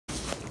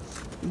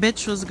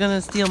bitch was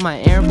gonna steal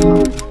my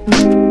AirPods.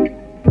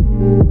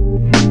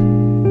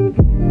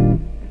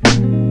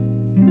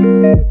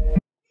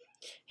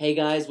 Hey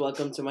guys,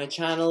 welcome to my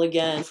channel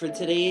again. For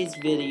today's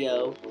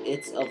video,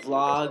 it's a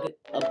vlog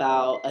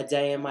about a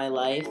day in my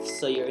life.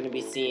 So you're going to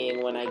be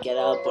seeing when I get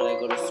up, when I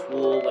go to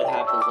school, what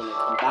happens when I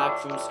come back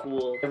from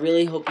school. I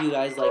really hope you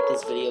guys like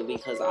this video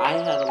because I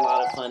had a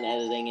lot of fun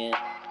editing it.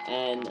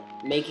 And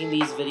making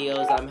these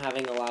videos, I'm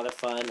having a lot of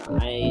fun.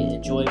 I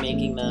enjoy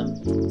making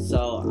them,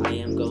 so I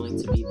am going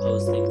to be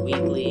posting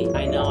weekly.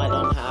 I know I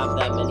don't have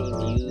that many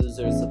views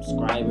or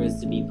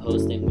subscribers to be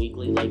posting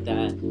weekly like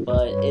that,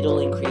 but it'll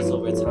increase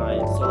over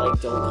time, so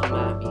like don't come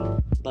at me.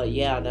 But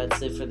yeah,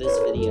 that's it for this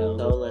video.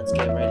 So let's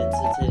get right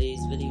into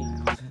today's video.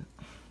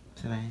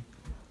 Today.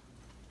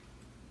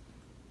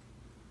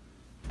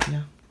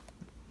 Yeah.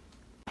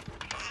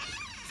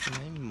 So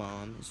my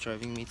mom is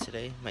driving me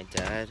today. My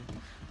dad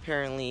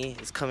apparently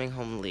is coming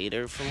home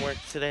later from work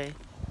today.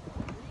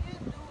 What are you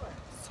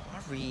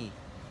doing? Sorry.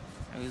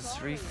 I was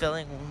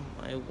refilling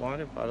my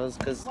water bottles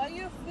because... Why are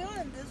you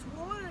filling? There's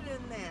water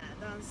in there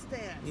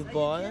downstairs. You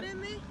bought it? Are you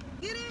kidding me?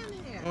 Get in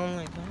here. Oh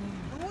my god.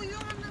 Who are you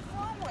on the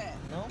phone with?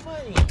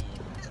 Nobody.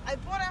 I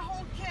bought a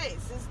whole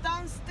case. It's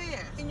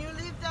downstairs. And you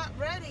leave that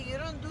ready. You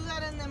don't do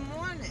that in the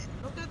morning.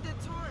 Look at the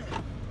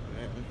time.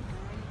 I'm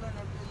going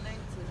to be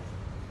late today.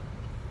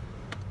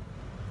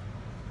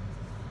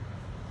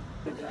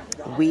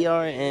 We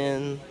are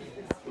in...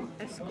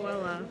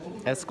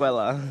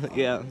 Escuela,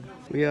 yeah.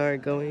 We are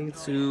going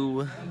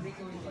to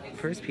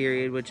first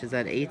period, which is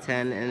at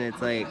 8:10, and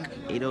it's like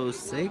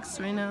 8:06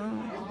 right now.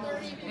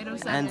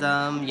 8:07.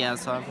 And yeah,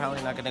 so I'm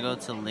probably not gonna go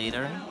till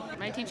later.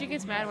 My teacher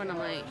gets mad when I'm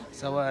late.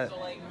 So what?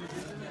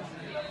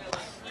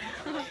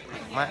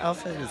 My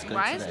outfit is good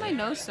Why today. is my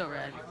nose so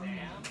red?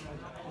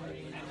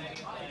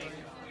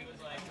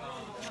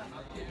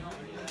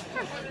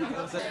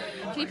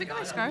 Can you pick up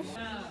my scarf?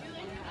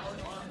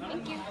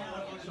 Thank you.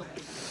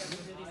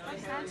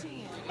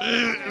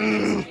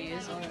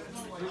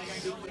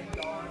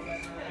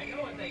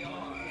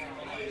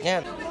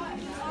 Yeah.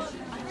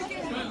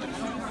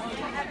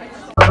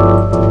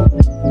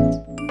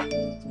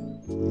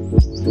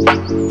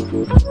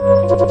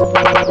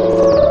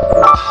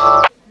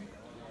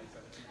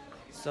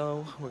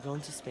 So we're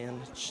going to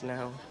Spanish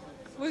now.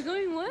 We're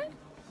going what?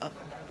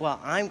 Well,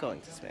 I'm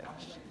going to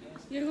Spanish.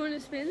 You're going to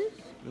Spanish?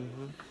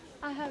 Mm-hmm.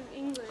 I have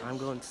English. I'm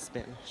going to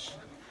Spanish.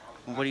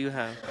 What do you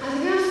have?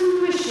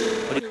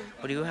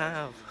 What do you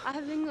have? I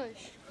have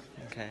English.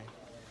 Okay.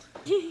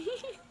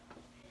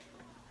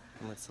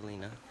 I'm with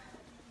Selena.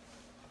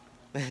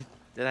 Did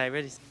I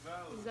already? Is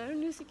that a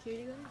new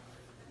security guard?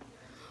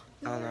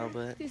 I don't know,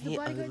 but Is the he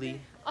bodyguard ugly.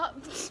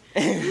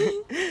 there?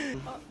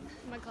 Oh,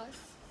 my class.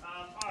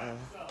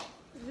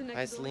 The next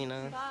Hi, door.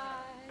 Selena.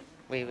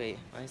 Bye. Wait.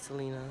 Hi,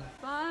 Selena.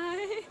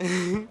 Bye.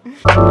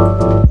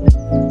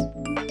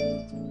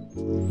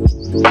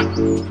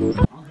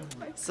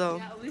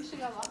 So,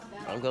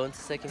 I'm going to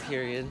second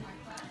period.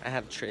 I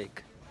have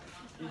trick.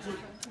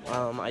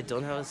 I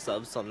don't have a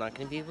sub, so I'm not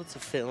going to be able to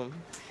film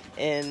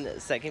in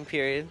second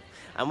period.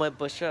 I'm with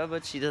Bushra,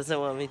 but she doesn't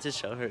want me to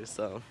show her,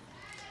 so...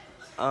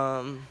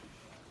 I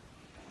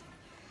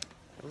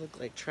look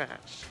like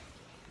trash.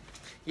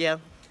 Yeah.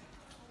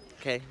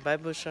 Okay, bye,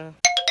 Bushra.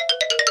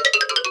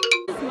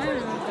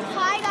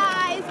 Hi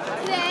guys!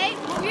 Today,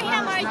 we're here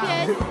at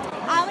Marcus.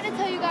 I'm going to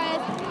tell you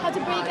guys how to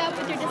break up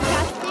with your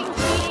disgusting,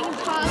 cheating,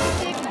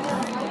 toxic,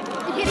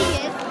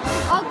 hideous,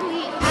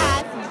 ugly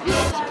ass,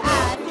 bitch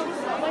ass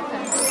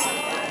boyfriend.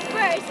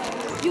 First,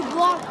 you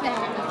block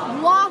them.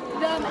 Block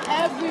them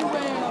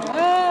everywhere.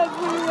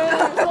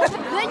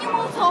 Then you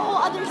move to a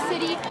whole other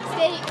city,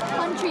 state,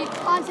 country,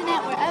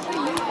 continent, wherever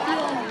you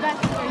feel is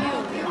best for you.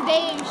 They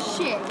ain't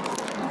shit.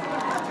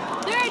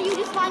 Third, you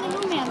just find a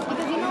new man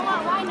because you know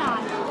what? Why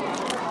not?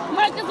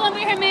 Marcus, let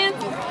me hear, man.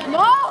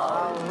 No!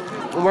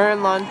 We're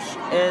in lunch.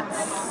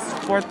 It's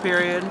fourth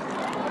period.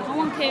 No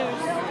one cares.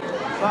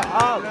 Shut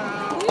up.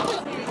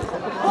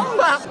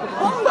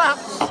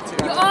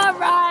 You're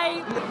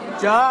alright.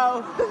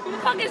 Joe. Who the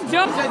fuck is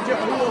Joe?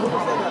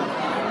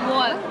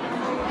 What?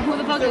 Who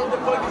the fuck is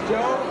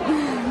Joe?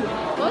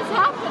 What's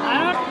happening? I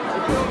don't.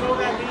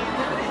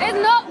 It's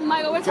not,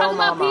 Michael. We're talking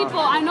about Mama. people.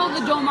 I know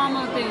the Joe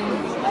Mama thing.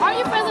 Are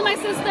you friends with my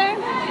sister?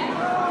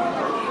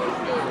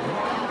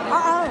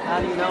 How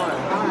do you know her?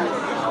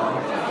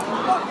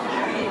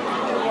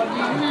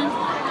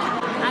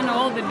 I know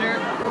all the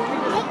dirt.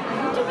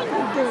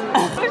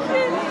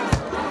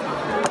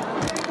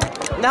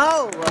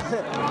 No!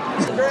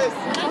 Chris.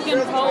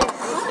 Fucking post.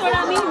 Don't throw it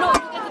at me. No, you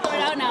get to throw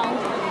it out now.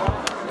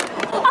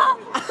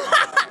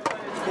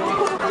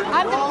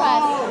 I'm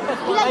depressed.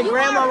 My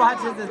grandma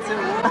watches it too.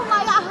 Oh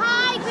my god.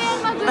 Hi,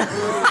 Grandma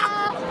Gugusa.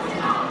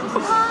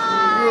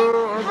 Hi.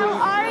 How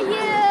are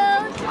you?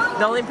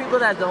 The only people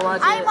that don't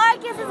watch I'm it.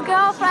 Marcus's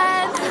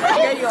girlfriend.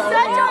 Yeah, you are.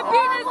 Such a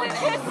penis and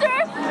kiss her.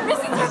 This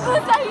is your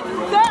Gugusa. He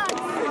sucks.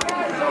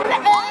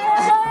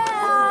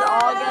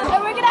 And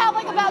we're gonna have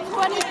like about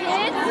 20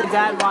 kids. Your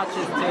dad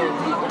watches too.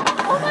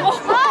 Oh my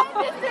god,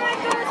 Mr.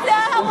 Gugusa.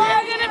 How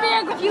are you? Gonna be a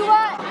if you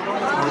want.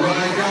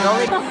 The only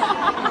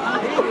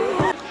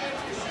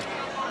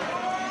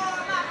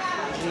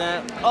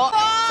Oh,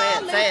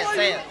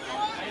 say it.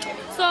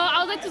 So I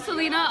was like to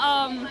Selena,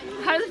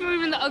 how does it feel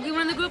being the ugly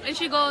one in the group? And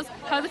she goes,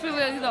 how does it feel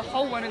being the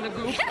whole one in the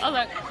group? I was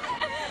like,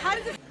 how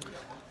does it?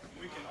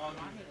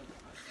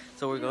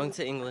 So we're going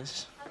to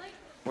English.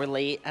 We're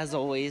late as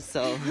always,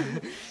 so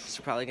she's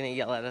probably gonna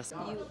yell at us. You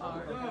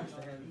are.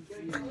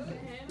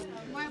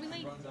 Why are we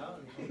late?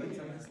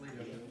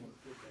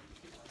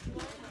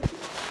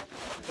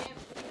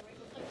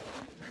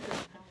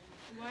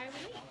 Why are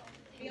we late?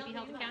 Can you be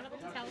held accountable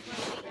to tell us why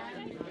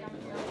we're late?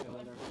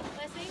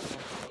 Leslie?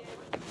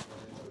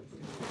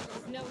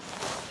 No,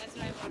 that's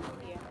what I want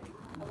to hear.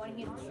 I want to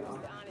hear the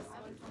truth, the honest.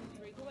 1, 2,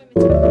 3. Who am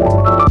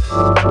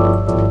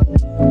I?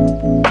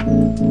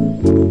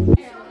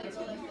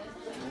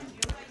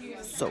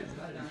 So,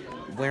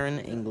 we're in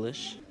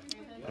English.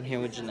 I'm here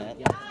with Jeanette.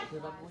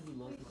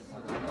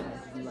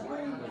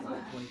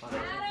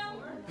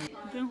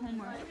 Doing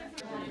homework.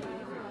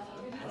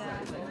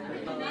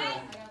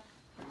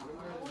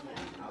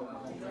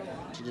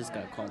 She just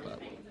got called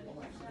up.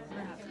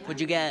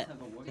 What'd you get?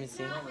 Let me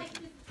see.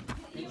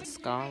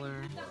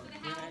 Scholar.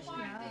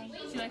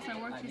 She likes my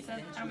work, she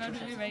said. I'm going to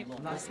do it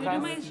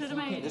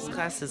right. This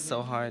class is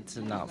so hard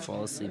to not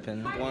fall asleep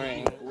in.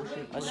 Boring.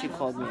 Oh, she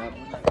called me up.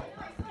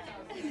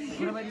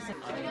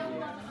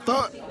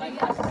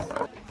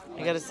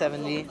 I got a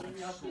 70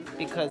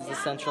 because the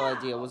central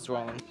idea was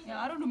wrong.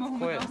 Yeah, I don't do my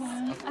homework at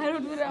home. I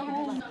don't do it at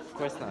home. Of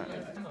course not.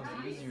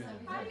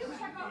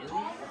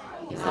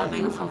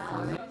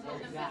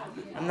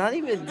 I'm not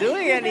even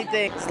doing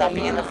anything. Stop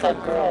being the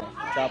fuck girl.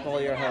 Drop all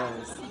your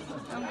hoes.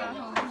 I'm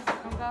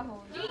got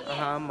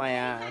home. My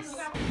ass.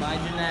 Bye,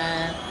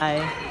 Jeanette. Hi.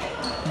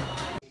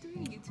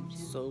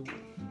 So,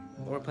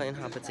 we're playing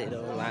hot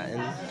potato in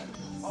Latin.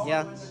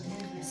 Yeah.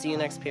 See you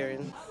next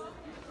period.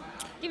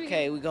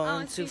 Okay, we're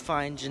going to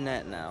find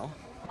Jeanette now.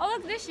 Oh,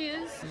 look, there she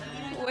is.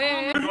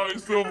 Where?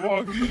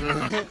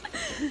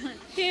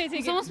 Here, take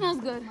it. Someone smells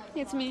good.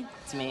 It's me.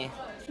 It's me.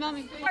 Smell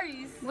me.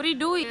 What are you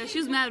doing? Yeah, she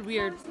was mad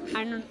weird.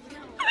 I know.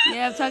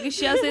 Yeah, I'm talking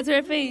shit. I said to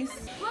her face.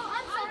 Well,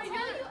 I'm sorry,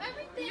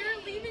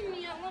 you're leaving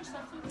me at lunch.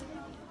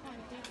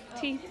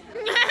 Teeth.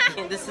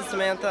 This is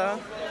Samantha.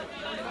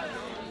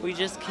 We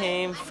just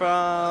came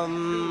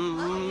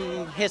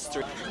from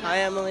history. Hi,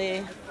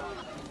 Emily.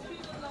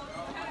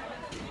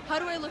 How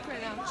do I look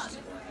right now?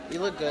 You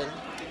look good.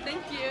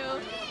 Thank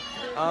you.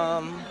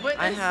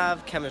 I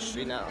have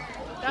chemistry now.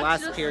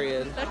 Last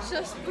period. That's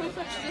just proof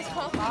that she just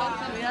called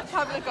me. That's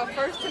probably like a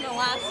first and a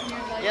last. And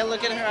you're like, Yeah,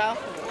 look at her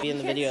outfit. Be in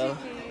the video.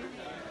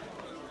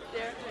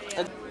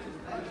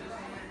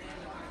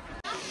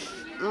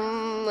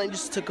 I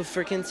just took a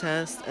freaking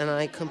test and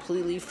I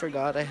completely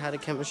forgot I had a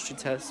chemistry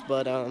test,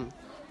 but it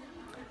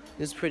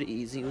was pretty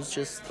easy. It was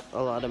just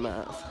a lot of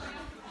math.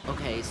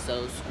 Okay,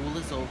 so school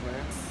is over.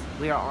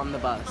 We are on the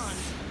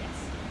bus.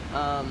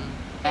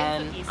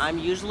 And I'm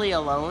usually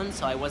alone,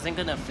 so I wasn't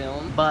gonna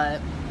film,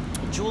 but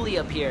Julie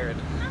appeared.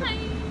 Hi.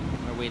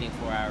 We're waiting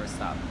for our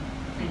stop.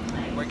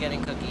 We're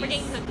getting cookies. We're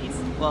getting cookies.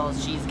 Well,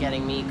 she's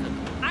getting me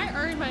cookies. I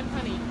earned my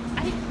money.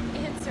 I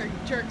answered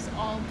jerks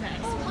all day.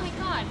 Oh my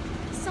god.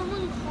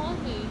 Someone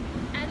called me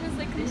and was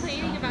like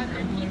complaining about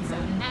their pizza.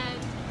 And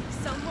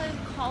someone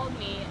called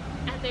me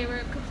and they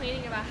were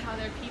complaining about how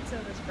their pizza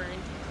was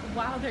burned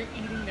while they're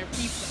eating their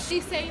pizza.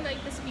 She's saying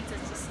like this pizza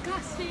is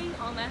disgusting,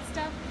 all that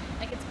stuff.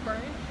 Like it's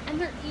burned, and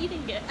they're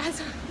eating it as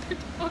they're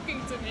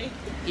talking to me.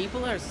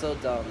 People are so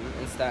dumb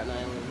in Staten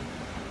Island.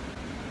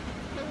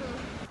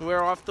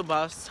 We're off the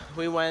bus.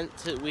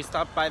 We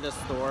stopped by the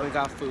store. We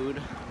got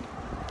food.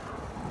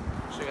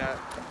 She got,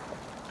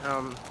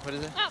 what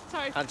is it? Oh,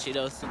 sorry. Hot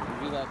Cheetos.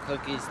 We got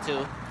cookies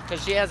too.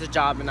 Cause she has a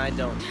job and I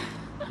don't.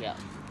 Yeah.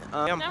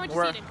 Now we're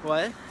just eating.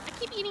 What? I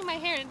keep eating my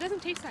hair and it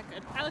doesn't taste that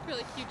good. I look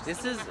really cute.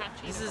 Just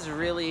This is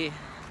really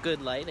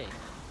good lighting.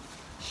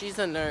 She's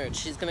a nerd.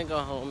 She's gonna go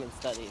home and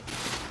study.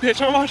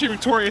 Bitch, I'm watching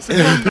Victorious.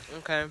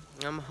 Okay,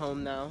 I'm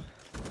home now.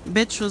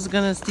 Bitch was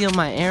gonna steal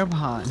my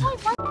AirPod.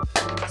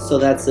 So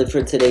that's it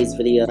for today's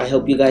video. I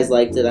hope you guys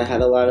liked it. I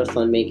had a lot of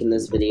fun making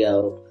this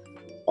video.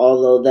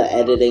 Although the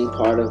editing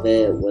part of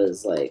it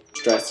was like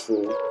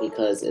stressful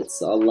because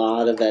it's a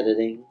lot of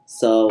editing.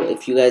 So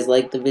if you guys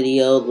like the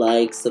video,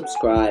 like,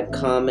 subscribe,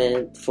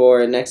 comment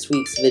for next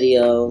week's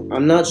video.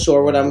 I'm not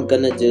sure what I'm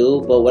gonna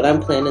do, but what I'm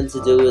planning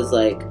to do is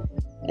like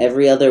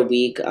every other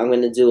week I'm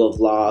gonna do a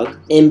vlog.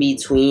 In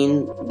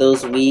between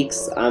those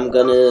weeks, I'm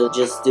gonna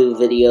just do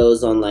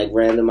videos on like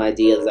random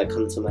ideas that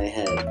come to my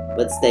head.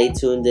 But stay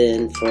tuned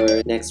in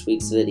for next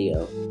week's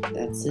video.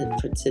 That's it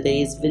for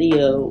today's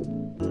video.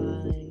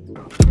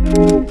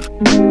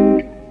 Bye.